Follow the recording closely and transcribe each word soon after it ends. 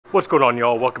What's going on,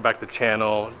 y'all? Welcome back to the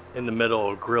channel. In the middle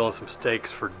of grilling some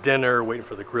steaks for dinner, waiting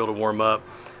for the grill to warm up.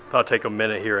 Thought I'd take a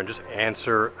minute here and just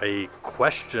answer a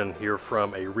question here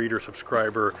from a reader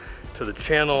subscriber to the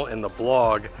channel and the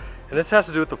blog. And this has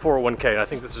to do with the 401k. And I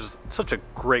think this is such a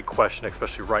great question,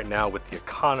 especially right now with the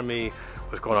economy,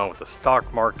 what's going on with the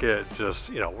stock market. Just,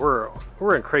 you know, we're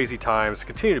in crazy times,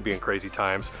 continue to be in crazy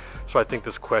times. So I think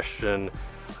this question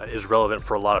is relevant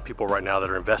for a lot of people right now that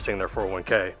are investing in their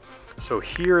 401k. So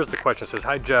here's the question. It says,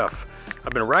 "Hi Jeff,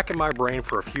 I've been racking my brain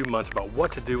for a few months about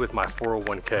what to do with my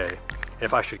 401k and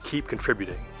if I should keep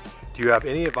contributing. Do you have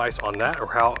any advice on that or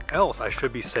how else I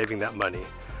should be saving that money?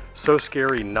 So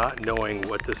scary not knowing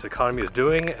what this economy is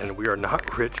doing, and we are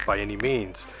not rich by any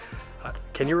means."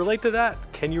 Can you relate to that?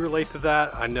 Can you relate to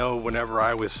that? I know whenever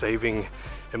I was saving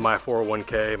in my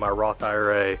 401k, my Roth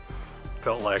IRA,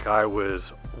 felt like I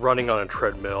was running on a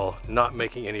treadmill, not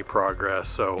making any progress.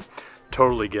 So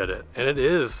totally get it. And it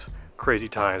is crazy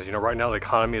times. You know, right now the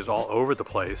economy is all over the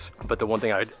place. But the one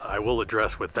thing I will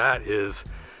address with that is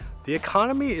the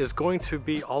economy is going to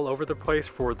be all over the place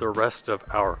for the rest of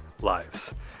our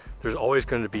lives. There's always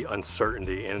going to be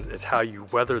uncertainty, and it's how you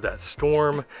weather that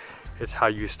storm. It's how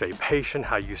you stay patient,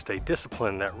 how you stay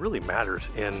disciplined that really matters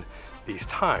in these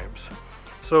times.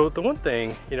 So the one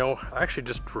thing, you know, I actually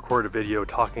just recorded a video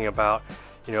talking about,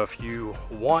 you know, if you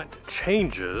want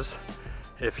changes,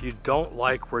 if you don't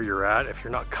like where you're at, if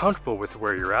you're not comfortable with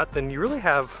where you're at, then you really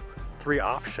have three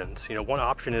options. You know, one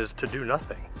option is to do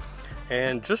nothing.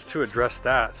 And just to address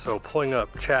that, so pulling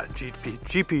up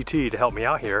GPT to help me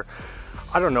out here,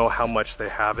 I don't know how much they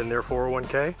have in their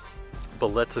 401k,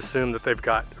 but let's assume that they've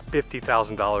got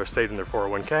 $50,000 saved in their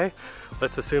 401k.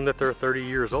 Let's assume that they're 30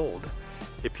 years old.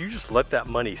 If you just let that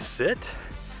money sit,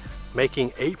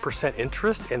 making 8%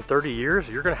 interest in 30 years,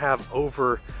 you're gonna have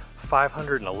over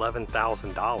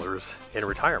 $511,000 in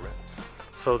retirement.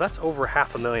 So that's over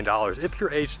 $500,000. If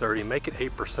you're age 30, make it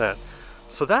 8%.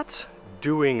 So that's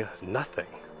doing nothing.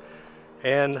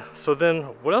 And so then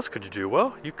what else could you do?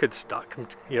 Well, you could stop,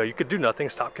 you could do nothing,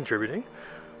 stop contributing.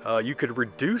 You could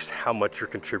reduce how much you're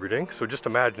contributing. So just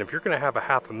imagine if you're gonna have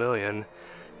 $500,000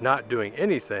 not doing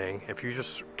anything, if you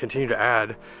just continue to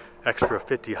add extra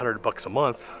 50, 100 bucks a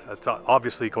month, that's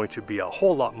obviously going to be a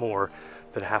whole lot more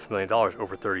than $500,000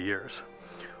 over 30 years.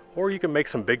 Or you can make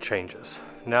some big changes.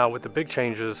 Now with the big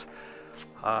changes,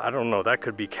 I don't know, that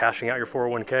could be cashing out your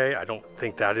 401k. I don't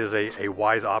think that is a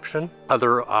wise option.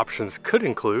 Other options could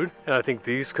include, and I think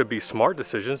these could be smart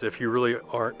decisions if you really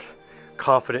aren't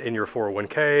confident in your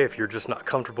 401k, if you're just not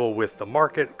comfortable with the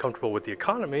market, comfortable with the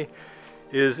economy,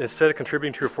 is instead of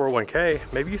contributing to your 401k,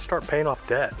 maybe you start paying off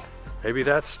debt. Maybe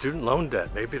that's student loan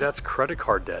debt, maybe that's credit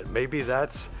card debt, maybe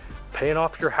that's paying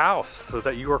off your house so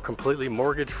that you are completely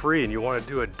mortgage free and you want to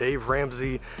do a Dave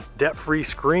Ramsey debt-free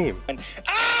scream. I'm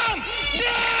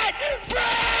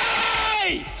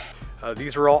debt-free!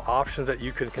 These are all options that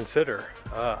you can consider.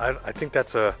 I think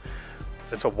that's a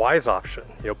wise option,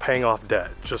 you know, paying off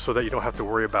debt just so that you don't have to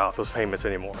worry about those payments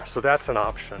anymore. So that's an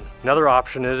option. Another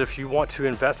option is if you want to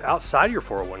invest outside your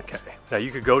 401k. Now you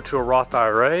could go to a Roth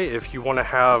IRA. If you want to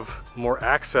have more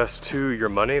access to your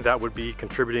money, that would be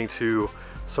contributing to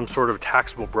some sort of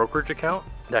taxable brokerage account.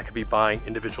 That could be buying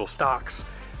individual stocks,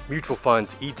 mutual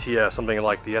funds, ETFs, something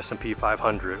like the S&P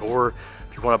 500, or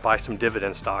if you want to buy some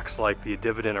dividend stocks like the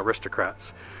dividend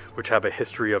aristocrats, which have a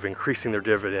history of increasing their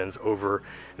dividends over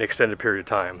an extended period of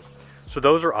time. So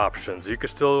those are options. You could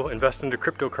still invest into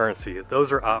cryptocurrency.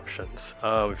 Those are options.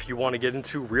 If you want to get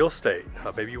into real estate,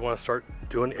 maybe you want to start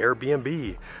doing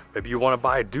Airbnb. Maybe you want to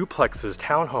buy duplexes,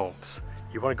 townhomes.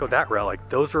 You want to go that route. Like,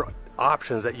 those are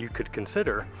options that you could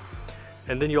consider.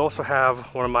 And then you also have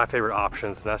one of my favorite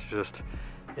options, and that's just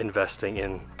investing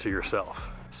into yourself.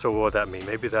 So what would that mean?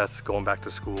 Maybe that's going back to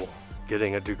school,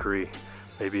 getting a degree.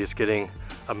 Maybe it's getting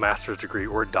a master's degree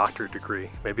or a doctorate degree.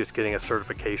 Maybe it's getting a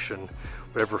certification,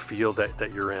 whatever field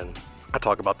that you're in. I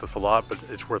talk about this a lot, but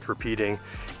it's worth repeating.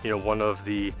 You know, one of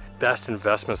the best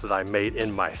investments that I made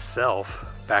in myself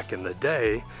back in the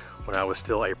day when I was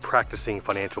still a practicing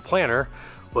financial planner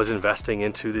was investing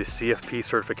into the CFP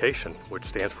certification, which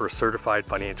stands for Certified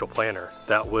Financial Planner.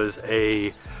 That was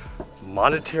a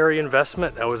monetary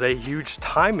investment. That was a huge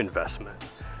time investment.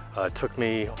 It took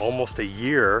me almost a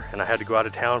year, and I had to go out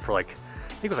of town for like,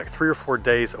 I think it was like 3 or 4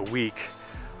 days a week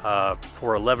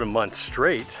for 11 months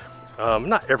straight.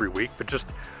 Not every week, but just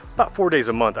about 4 days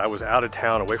a month. I was out of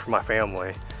town, away from my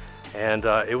family, and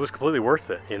it was completely worth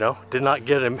it, you know? Did not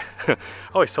get him. I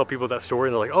always tell people that story,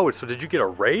 and they're like, "Oh, so did you get a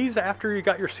raise after you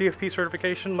got your CFP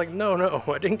certification?" I'm like, no,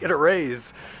 I didn't get a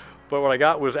raise. But what I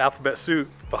got was alphabet soup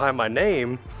behind my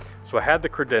name. So I had the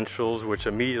credentials, which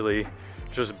immediately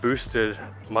just boosted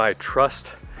my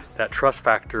trust, that trust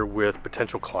factor with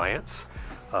potential clients.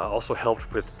 Also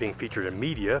helped with being featured in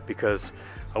media because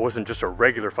I wasn't just a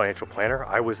regular financial planner,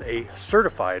 I was a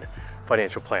certified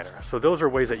financial planner. So those are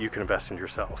ways that you can invest in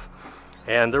yourself.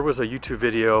 And there was a YouTube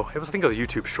video, I think it was a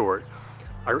YouTube short,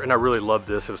 and I really loved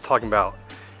this. It was talking about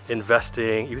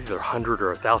investing either $100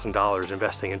 or $1,000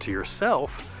 investing into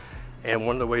yourself. And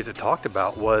one of the ways it talked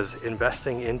about was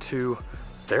investing into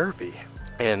therapy.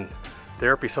 And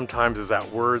therapy sometimes is that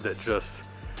word that just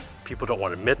people don't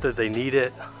want to admit that they need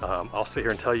it. I'll sit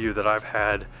here and tell you that I've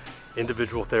had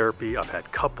individual therapy, I've had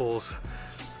couples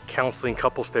counseling,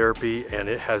 couples therapy, and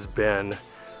it has been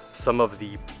some of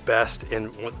the best.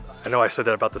 I know I said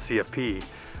that about the CFP,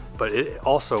 but it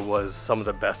also was some of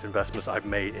the best investments I've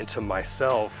made into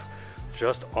myself,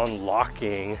 just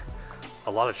unlocking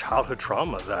a lot of childhood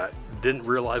trauma that didn't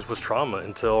realize was trauma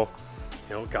until,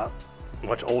 you know, got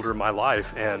much older in my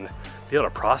life, and be able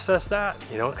to process that,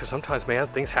 you know, because sometimes, man,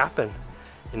 things happen.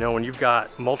 You know, when you've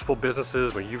got multiple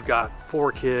businesses, when you've got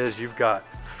 4 kids, you've got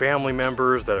family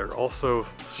members that are also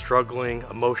struggling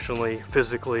emotionally,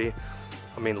 physically.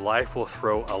 I mean, life will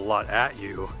throw a lot at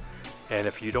you. And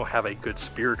if you don't have a good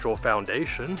spiritual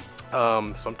foundation,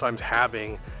 sometimes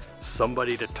having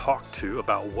somebody to talk to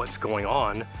about what's going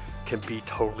on can be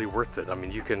totally worth it. I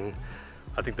mean, you can,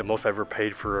 I think the most I ever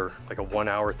paid for like a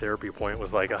 1-hour therapy appointment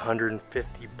was like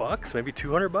 $150, maybe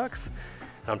 $200.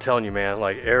 I'm telling you, man,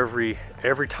 like every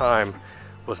time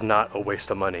was not a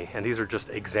waste of money. And these are just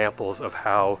examples of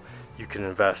how you can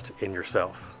invest in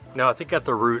yourself. Now, I think at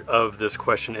the root of this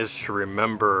question is to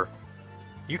remember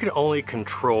you can only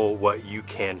control what you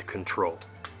can control.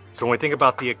 So when we think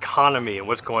about the economy and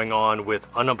what's going on with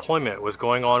unemployment, what's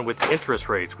going on with interest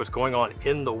rates, what's going on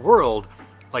in the world,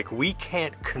 like we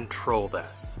can't control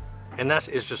that. And that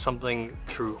is just something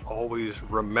to always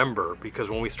remember, because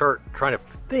when we start trying to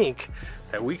think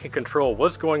that we can control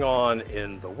what's going on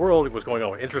in the world, what's going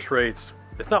on with interest rates,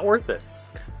 it's not worth it.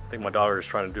 I think my daughter is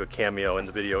trying to do a cameo in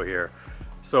the video here.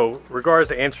 So regards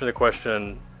to answering the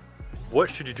question, what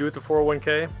should you do with the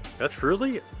 401k? That's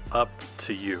really up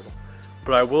to you.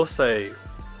 But I will say,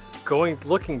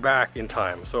 looking back in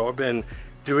time, so I've been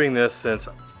doing this since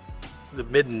the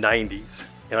mid-90s,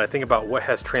 and I think about what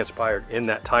has transpired in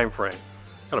that time frame.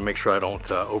 Gotta make sure I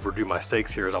don't overdo my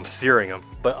steaks here as I'm searing them.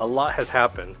 But a lot has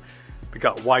happened. We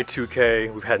got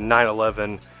Y2K, we've had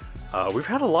 9/11, we've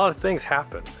had a lot of things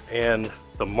happen, and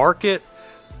the market,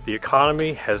 the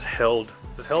economy has held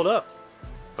up.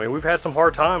 I mean, we've had some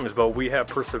hard times, but we have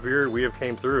persevered, we have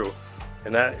came through.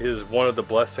 And that is one of the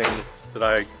blessings that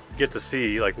I get to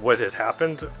see, like what has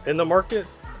happened in the market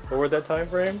over that time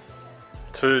frame,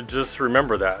 to just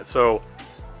remember that. So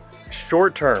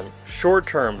short term,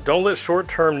 don't let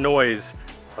short-term noise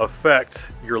affect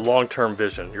your long-term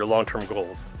vision, your long-term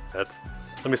goals. Let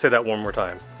me say that one more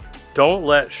time. Don't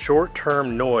let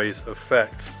short-term noise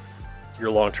affect your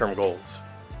long-term goals.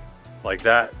 Like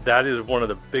that is one of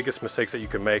the biggest mistakes that you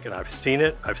can make, and I've seen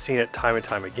it time and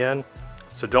time again.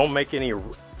 So don't make any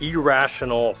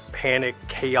irrational, panic,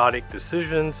 chaotic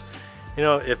decisions. You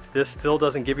know, if this still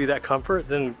doesn't give you that comfort,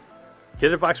 then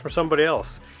get advice from somebody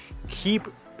else. Keep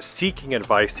seeking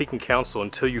advice, seeking counsel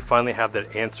until you finally have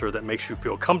that answer that makes you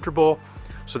feel comfortable,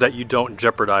 so that you don't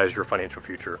jeopardize your financial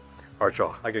future. All right,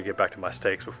 y'all, I gotta get back to my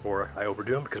steaks before I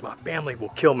overdo them, because my family will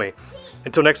kill me.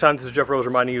 Until next time, this is Jeff Rose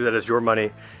reminding you that it's your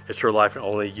money, it's your life, and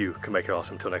only you can make it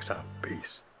awesome. Until next time,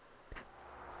 peace.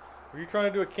 Were you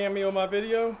trying to do a cameo in my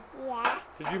video? Yeah.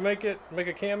 Did you make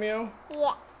a cameo?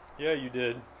 Yeah. Yeah, you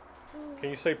did. Can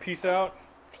you say peace out?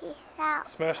 Peace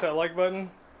out. Smash that like button.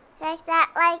 Smash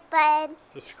that like button.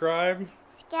 Subscribe.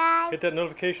 Subscribe. Hit that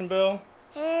notification bell.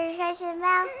 Hit the notification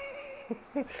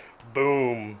bell.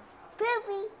 Boom.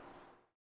 Poopy.